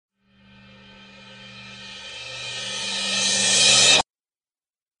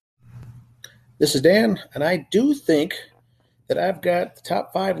This is Dan, and I do think that I've got the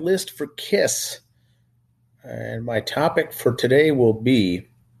top 5 list for Kiss. And my topic for today will be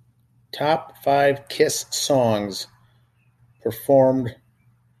top 5 Kiss songs performed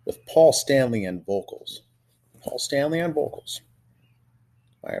with Paul Stanley on vocals. Paul Stanley on vocals.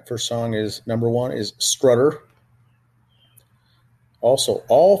 My first song is number 1 is Strutter. Also,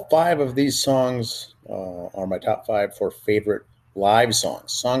 all 5 of these songs are my top 5 for favorite live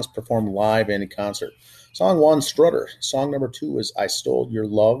songs performed live in a concert. Song 1, Strutter. Song number 2 is I Stole Your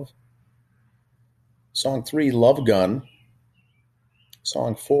Love. Song 3, Love Gun.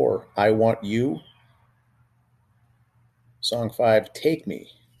 Song 4, I Want You. Song 5, Take Me.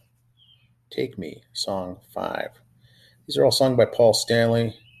 Take Me, song 5. These are all sung by Paul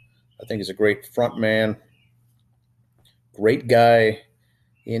Stanley. I think he's a great front man. Great guy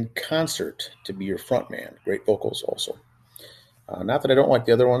in concert to be your front man. Great vocals also. Not that I don't like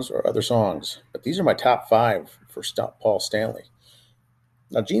the other ones or other songs, but these are my top 5 for Paul Stanley.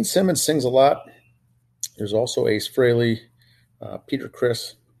 Now, Gene Simmons sings a lot. There's also Ace Frehley, Peter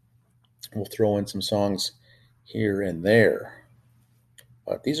Criss. We'll throw in some songs here and there.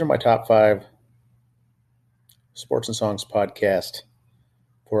 But these are my top 5 Sports and Songs podcast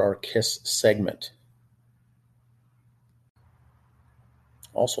for our Kiss segment.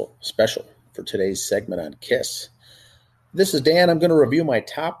 Also special for today's segment on Kiss. This is Dan. I'm going to review my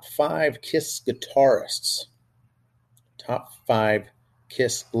top 5 Kiss guitarists. Top 5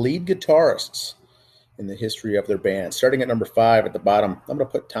 Kiss lead guitarists in the history of their band. Starting at number 5 at the bottom, I'm going to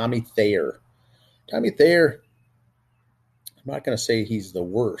put Tommy Thayer. Tommy Thayer, I'm not going to say he's the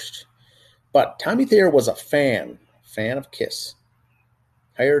worst, but Tommy Thayer was a fan of Kiss.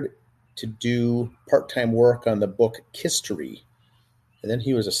 Hired to do part-time work on the book Kisstory, and then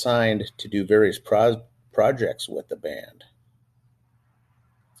he was assigned to do various projects with the band,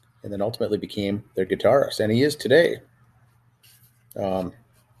 and then ultimately became their guitarist, and he is today.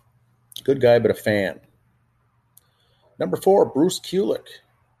 Good guy, but a fan. Number 4, Bruce Kulick.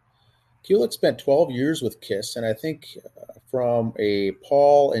 Kulick spent 12 years with Kiss, and I think from a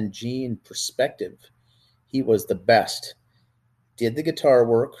Paul and Gene perspective, he was the best. Did the guitar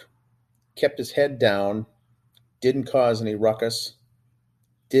work, kept his head down, didn't cause any ruckus,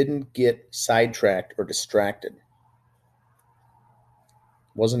 didn't get sidetracked or distracted.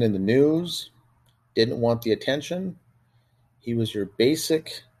 Wasn't in the news, didn't want the attention. He was your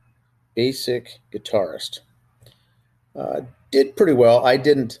basic guitarist. Did pretty well. I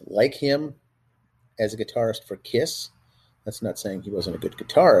didn't like him as a guitarist for Kiss. That's not saying he wasn't a good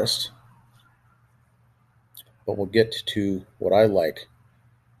guitarist, but we'll get to what I like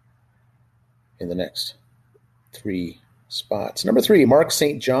in the next 3 spots. Number 3, Mark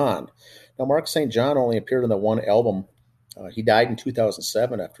St. John. Now, Mark St. John only appeared on the one album. He died in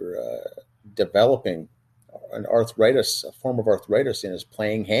 2007 after developing a form of arthritis in his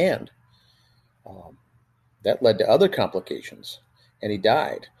playing hand. That led to other complications, and he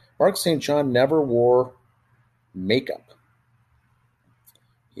died. Mark St. John never wore makeup.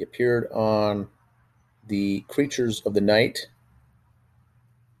 He appeared on the Creatures of the Night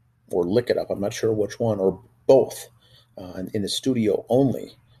or Lick It Up, I'm not sure which one, or both, in the studio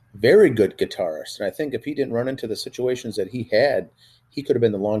only. Very good guitarist, and I think if he didn't run into the situations that he had, he could have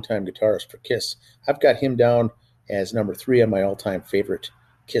been the longtime guitarist for Kiss. I've got him down as number 3 on my all-time favorite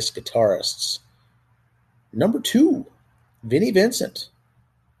Kiss guitarists. Number 2, Vinnie Vincent.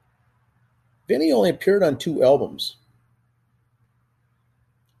 Vinnie only appeared on 2 albums.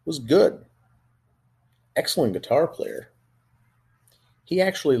 Was good. Excellent guitar player. He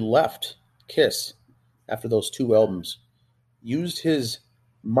actually left Kiss after those 2 albums. Used his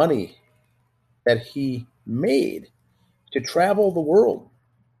money that he made to travel the world.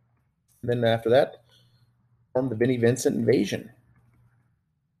 And then after that, formed the Vinnie Vincent Invasion.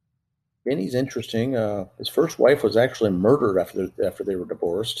 Vinnie's interesting. His first wife was actually murdered after they were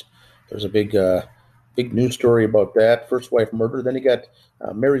divorced. There's a big news story about that. First wife murdered. Then he got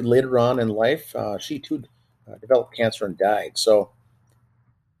married later on in life. She too developed cancer and died. So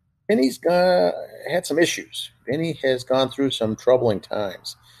Vinnie's had some issues. Vinnie has gone through some troubling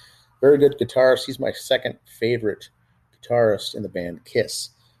times. Very good guitarist. He's my second favorite guitarist in the band Kiss.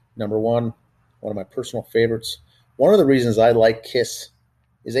 Number 1, one of my personal favorites. One of the reasons I like Kiss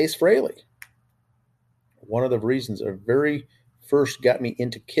is Ace Frehley. One of the reasons that very first got me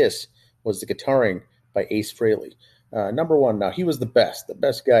into Kiss was the guitaring by Ace Frehley. Number 1, now he was the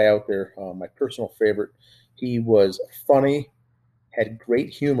best guy out there, my personal favorite. He was funny, had great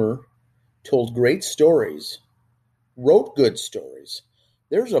humor, told great stories, wrote good stories.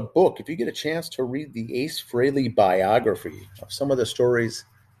 There's a book, if you get a chance to read the Ace Frehley biography of some of the stories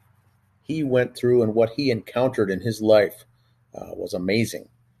he went through and what he encountered in his life was amazing.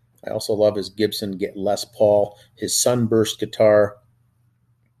 I also love his Gibson Les Paul, his Sunburst guitar.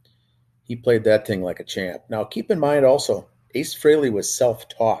 He played that thing like a champ. Now, keep in mind also, Ace Frehley was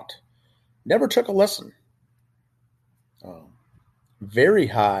self-taught, never took a lesson. Very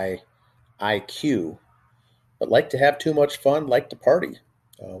high IQ, but liked to have too much fun, liked to party.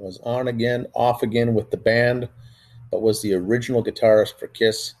 Was on again, off again with the band, but was the original guitarist for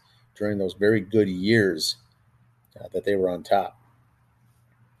Kiss during those very good years that they were on top.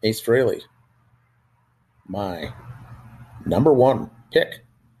 Ace Frehley, my number one pick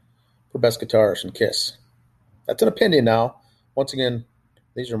for best guitarist in Kiss. That's an opinion now. Once again,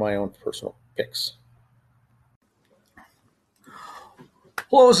 these are my own personal picks.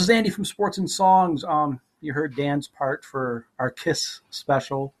 Hello, this is Andy from Sports and Songs. You heard Dan's part for our Kiss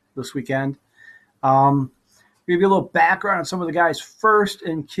special this weekend. Give you a little background on some of the guys first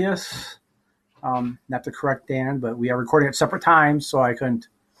in Kiss. Not to correct Dan, but we are recording at separate times, so I couldn't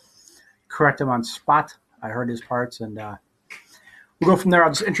correct him on spot. I heard his parts, and we'll go from there.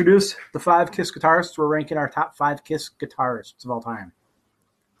 I'll just introduce the 5 Kiss guitarists. We're ranking our top 5 Kiss guitarists of all time.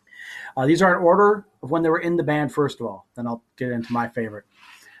 These are in order of when they were in the band, first of all. Then I'll get into my favorite.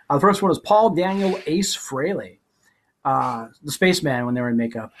 The first one is Paul Daniel Ace Frehley, the Spaceman when they were in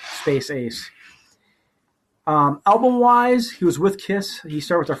makeup, Space Ace. Album-wise, he was with Kiss. He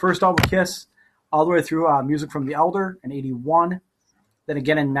started with their first album, Kiss, all the way through Music from the Elder in 81. Then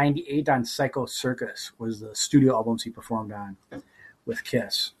again in 98 on Psycho Circus was the studio albums he performed on with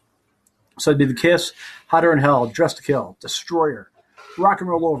Kiss. So it'd be the Kiss, Hotter Than Hell, Dressed to Kill, Destroyer, Rock and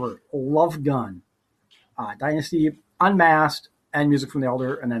Roll Over, Love Gun, Dynasty, Unmasked, and Music from the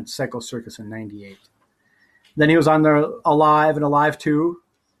Elder, and then Psycho Circus in 98. Then he was on the Alive and Alive 2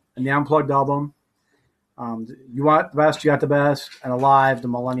 and the Unplugged album. You Want the Best, You Got the Best, and Alive, the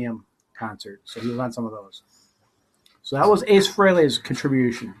Millennium Concert. So he was on some of those. So that was Ace Frehley's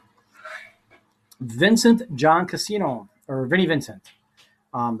contribution. Vincent John Casino, or Vinnie Vincent.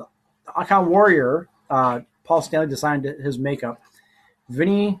 The Icon Warrior, Paul Stanley designed his makeup.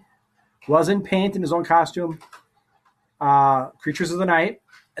 Vinnie was in paint in his own costume, Creatures of the Night,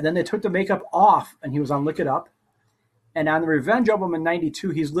 and then they took the makeup off, and he was on Lick It Up. And on the Revenge album in 92,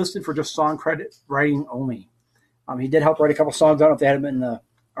 he's listed for just song credit writing only. He did help write a couple songs. I don't know if they had them in the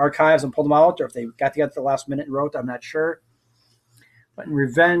archives and pulled them out, or if they got together at the last minute and wrote, I'm not sure. But in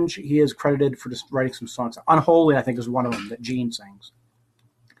Revenge, he is credited for just writing some songs. Unholy, I think, is one of them that Gene sings.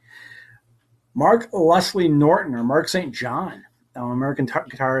 Mark Leslie Norton, or Mark St. John, an American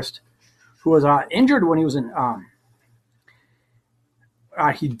guitarist who was injured when he was in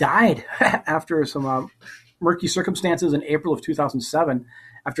he died after some murky circumstances in April of 2007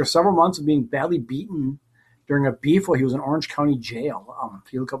 after several months of being badly beaten during a beef while he was in Orange County jail.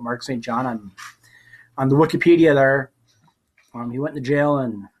 If you look up Mark St. John on the Wikipedia there, he went into jail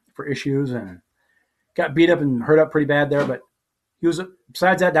and for issues and got beat up and hurt up pretty bad there. But he was,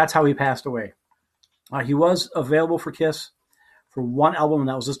 besides that, that's how he passed away. He was available for Kiss for one album, and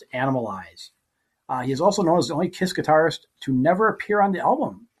that was just Animalize. He is also known as the only Kiss guitarist to never appear on the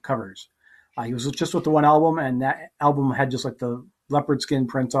album covers. He was just with the one album, and that album had just like the leopard skin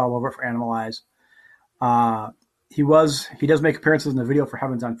prints all over it for Animalize. He does make appearances in the video for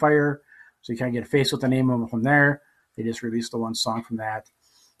Heaven's on Fire, so you kind of get a face with the name of him from there. They just released the one song from that.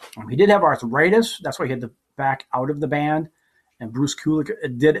 He did have arthritis. That's why he had to back out of the band, and Bruce Kulick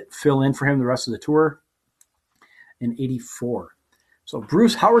did fill in for him the rest of the tour in 84. So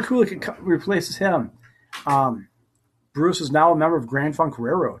Howard Kulick replaces him. Bruce is now a member of Grand Funk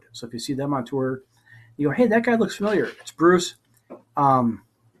Railroad. So if you see them on tour, you go, hey, that guy looks familiar. It's Bruce.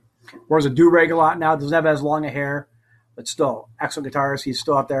 Wears a do-rag a lot now. Doesn't have as long a hair, but still, excellent guitarist. He's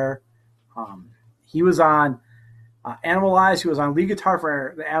still out there. He was on Animalize. He was on lead guitar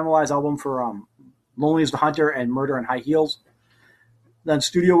for the Animalize album for Lonely as the Hunter and Murder on High Heels. Then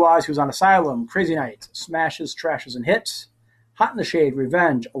studio-wise, he was on Asylum, Crazy Nights, Smashes, Trashes, and Hits, Hot in the Shade,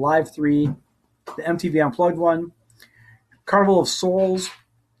 Revenge, Alive 3, the MTV Unplugged one, Carnival of Souls,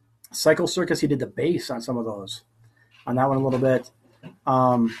 Psycho Circus. He did the bass on some of those, on that one a little bit.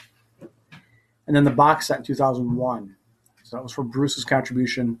 And then the box set in 2001. So that was for Bruce's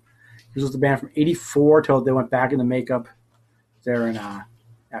contribution. He was with the band from 84 till they went back into makeup there and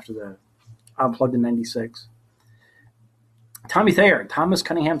after the Unplugged in 96. Tommy Thayer, Thomas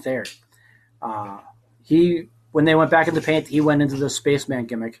Cunningham Thayer. When they went back into paint, he went into the spaceman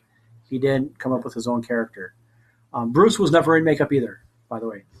gimmick. He did come up with his own character. Bruce was never in makeup either, by the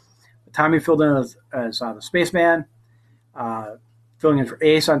way. Tommy filled in as the spaceman, filling in for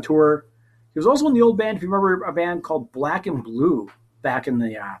Ace on tour. He was also in the old band, if you remember, a band called Black and Blue back in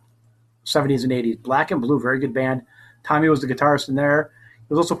the 70s and 80s. Black and Blue, very good band. Tommy was the guitarist in there.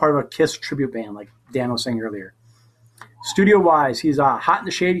 He was also part of a Kiss tribute band, like Dan was saying earlier. Studio-wise, he's Hot in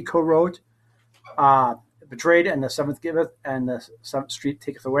the Shade. He co-wrote Betrayed and The Seventh Giveth and The Seventh Street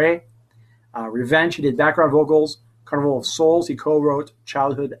Taketh Away. Revenge, he did background vocals. Carnival of Souls, he co-wrote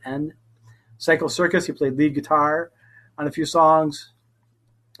Childhood End. Psycho Circus, he played lead guitar on a few songs.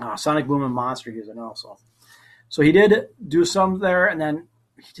 Sonic Boom and Monster, he was in also. So he did do some there, and then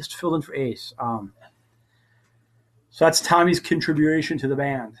he just filled in for Ace. So that's Tommy's contribution to the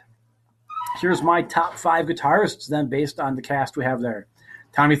band. Here's my top 5 guitarists then based on the cast we have there.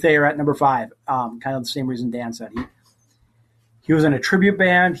 Tommy Thayer at number 5. Kind of the same reason Dan said. He was in a tribute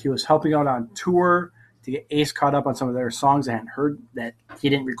band. He was helping out on tour to get Ace caught up on some of their songs I hadn't heard that he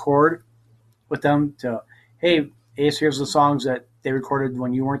didn't record with them. To, hey, Ace, here's the songs that they recorded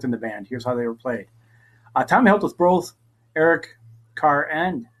when you weren't in the band. Here's how they were played. Tommy helped with both Eric Carr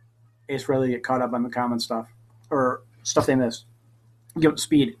and Ace Frehley get caught up on the common stuff or stuff they missed. Give up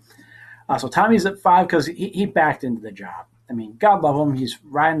speed. So Tommy's at 5 because he backed into the job. I mean, God love him. He's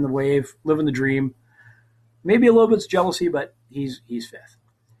riding the wave, living the dream. Maybe a little bit's jealousy, but he's 5th.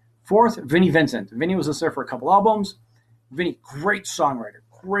 4th, Vinnie Vincent. Vinnie was there for a couple albums. Vinnie, great songwriter,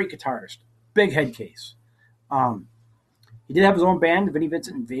 great guitarist, big head case. He did have his own band, Vinnie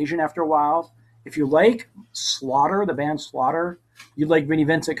Vincent Invasion, after a while. If you like Slaughter, the band Slaughter, you'd like Vinnie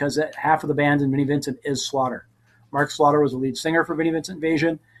Vincent because half of the band in Vinnie Vincent is Slaughter. Mark Slaughter was the lead singer for Vinnie Vincent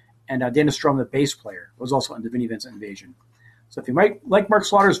Invasion, and Dana Strum, the bass player, was also in the Vinnie Vincent Invasion. So if you might like Mark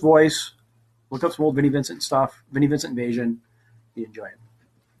Slaughter's voice, look up some old Vinnie Vincent stuff, Vinnie Vincent Invasion, you enjoy it.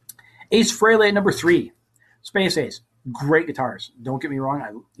 Ace Frehley at number 3, Space Ace, great guitarist. Don't get me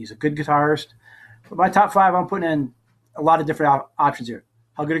wrong, he's a good guitarist. But my top 5, I'm putting in a lot of different options here.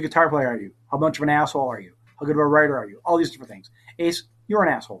 How good a guitar player are you? How much of an asshole are you? How good of a writer are you? All these different things. Ace, you're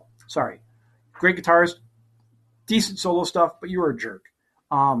an asshole. Sorry. Great guitarist, decent solo stuff, but you were a jerk.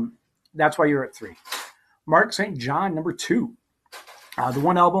 That's why you're at 3. Mark St. John, number 2. The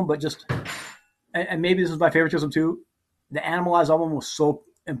one album, but just, and maybe this is my favoritism too, the Animalize album was so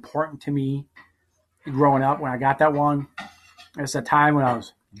important to me growing up when I got that one. It's that time when I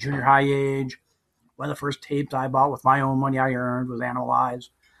was junior high age. One of the first tapes I bought with my own money I earned was Animalize.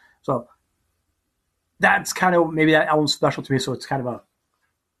 So that's kind of, maybe that album's special to me, so it's kind of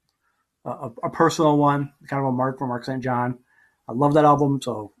a personal one, kind of a mark for Mark St. John. I love that album,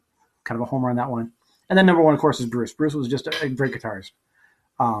 so kind of a homer on that one. And then number 1, of course, is Bruce. Bruce was just a great guitarist.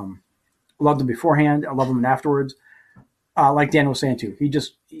 Loved him beforehand. I love him afterwards. Like Dan was saying, too,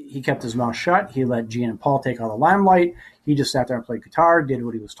 he kept his mouth shut. He let Gene and Paul take all the limelight. He just sat there and played guitar, did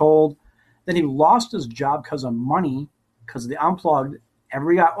what he was told. Then he lost his job because of money, because of the Unplugged.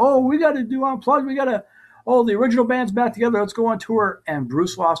 We got to do Unplugged. The original band's back together. Let's go on tour. And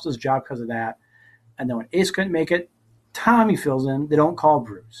Bruce lost his job because of that. And then when Ace couldn't make it, Tommy fills in. They don't call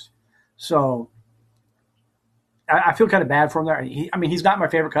Bruce. So I feel kind of bad for him there. He's not my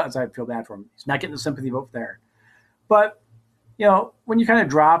favorite cut, so I feel bad for him. He's not getting the sympathy vote there. But, when you kind of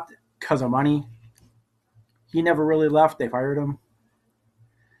dropped because of money, he never really left. They fired him.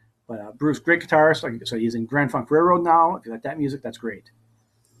 But Bruce, great guitarist. Like, so he's in Grand Funk Railroad now. If you like that music, that's great.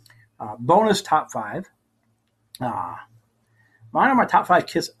 Bonus top 5. Mine are my top 5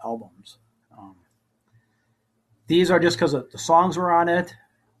 Kiss albums. These are just because the songs were on it,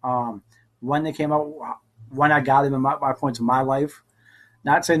 when they came out, when I got them in my points in my life.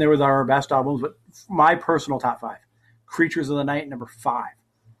 Not saying they were our best albums, but my personal top 5. Creatures of the Night, number 5.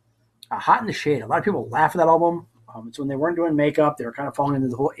 Hot in the Shade. A lot of people laugh at that album. It's when they weren't doing makeup. They were kind of falling into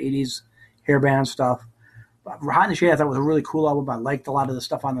the whole 80s hairband stuff. But Hot in the Shade, I thought was a really cool album. I liked a lot of the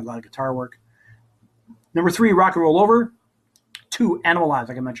stuff on there, a lot of guitar work. Number 3, Rock and Roll Over. 2, Animalize,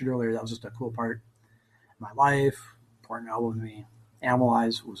 like I mentioned earlier. That was just a cool part of my life. Important album to me.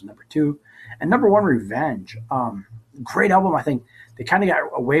 Animalize was number 2. And number 1, Revenge. Great album. I think they kind of got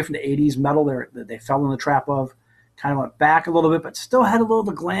away from the 80s metal that they fell in the trap of. Kind of went back a little bit, but still had a little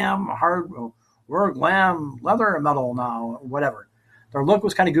bit of glam, we're glam leather metal now, whatever. Their look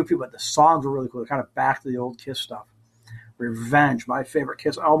was kind of goofy, but the songs were really cool. They're kind of back to the old Kiss stuff. Revenge, my favorite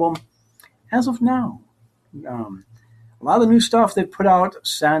Kiss album as of now. A lot of the new stuff they've put out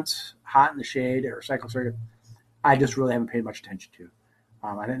since Hot in the Shade or Psycho Circuit, I just really haven't paid much attention to.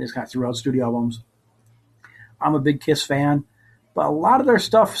 I think they just kind of threw out studio albums. I'm a big Kiss fan, but a lot of their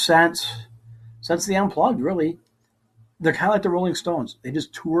stuff since the Unplugged, really, they're kind of like the Rolling Stones. They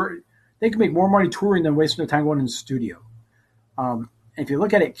just tour. They can make more money touring than wasting their time going in the studio. If you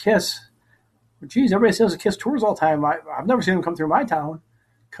look at it, Kiss, geez, everybody says Kiss tours all the time. I've never seen them come through my town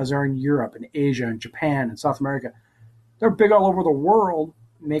because they're in Europe and Asia and Japan and South America. They're big all over the world.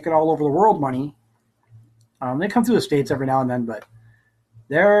 making all over the world money. They come through the States every now and then, but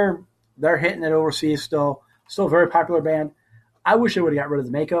they're hitting it overseas still. Still a very popular band. I wish they would have got rid of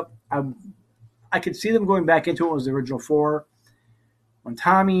the makeup. I could see them going back into it was the original four. When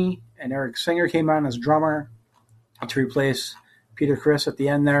Tommy and Eric Singer came on as drummer to replace Peter Criss at the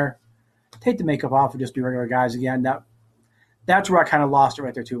end there, take the makeup off and just be regular guys again. That's where I kind of lost it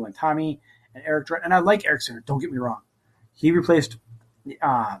right there too. When Tommy and Eric, and I like Eric Singer, don't get me wrong. He replaced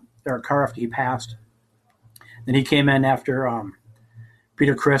Eric Carr after he passed. Then he came in after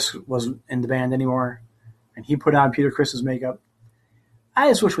Peter Criss wasn't in the band anymore, and he put on Peter Criss's makeup. I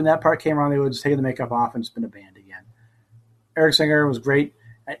just wish when that part came around, they would just take the makeup off and spin a band again. Eric Singer was great.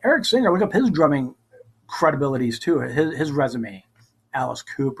 And Eric Singer, look up his drumming credibilities too, his resume. Alice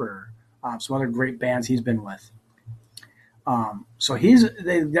Cooper, some other great bands he's been with. So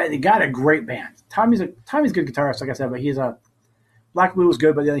they got a great band. Tommy's a good guitarist, like I said, but Black Blue was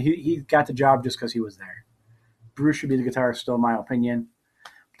good, but he got the job just because he was there. Bruce should be the guitarist still, in my opinion.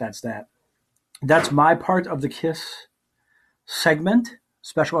 That's that. That's my part of the Kiss segment,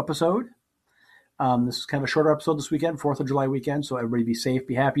 special episode. This is kind of a shorter episode this weekend, 4th of July weekend, so everybody be safe,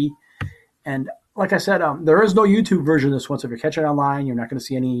 be happy. And like I said, there is no YouTube version of this one, so if you're catching it online, you're not going to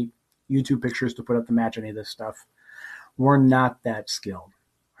see any YouTube pictures to put up to match any of this stuff. We're not that skilled,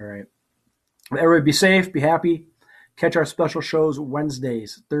 all right? Everybody be safe, be happy. Catch our special shows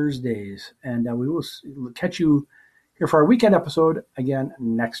Wednesdays, Thursdays, and we will catch you here for our weekend episode again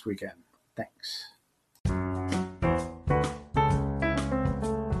next weekend. Thanks.